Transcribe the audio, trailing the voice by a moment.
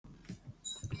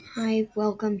Hi,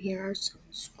 welcome. Here are some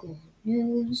school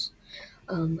news.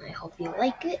 I hope you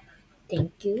like it.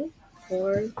 Thank you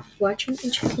for watching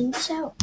and checking this out.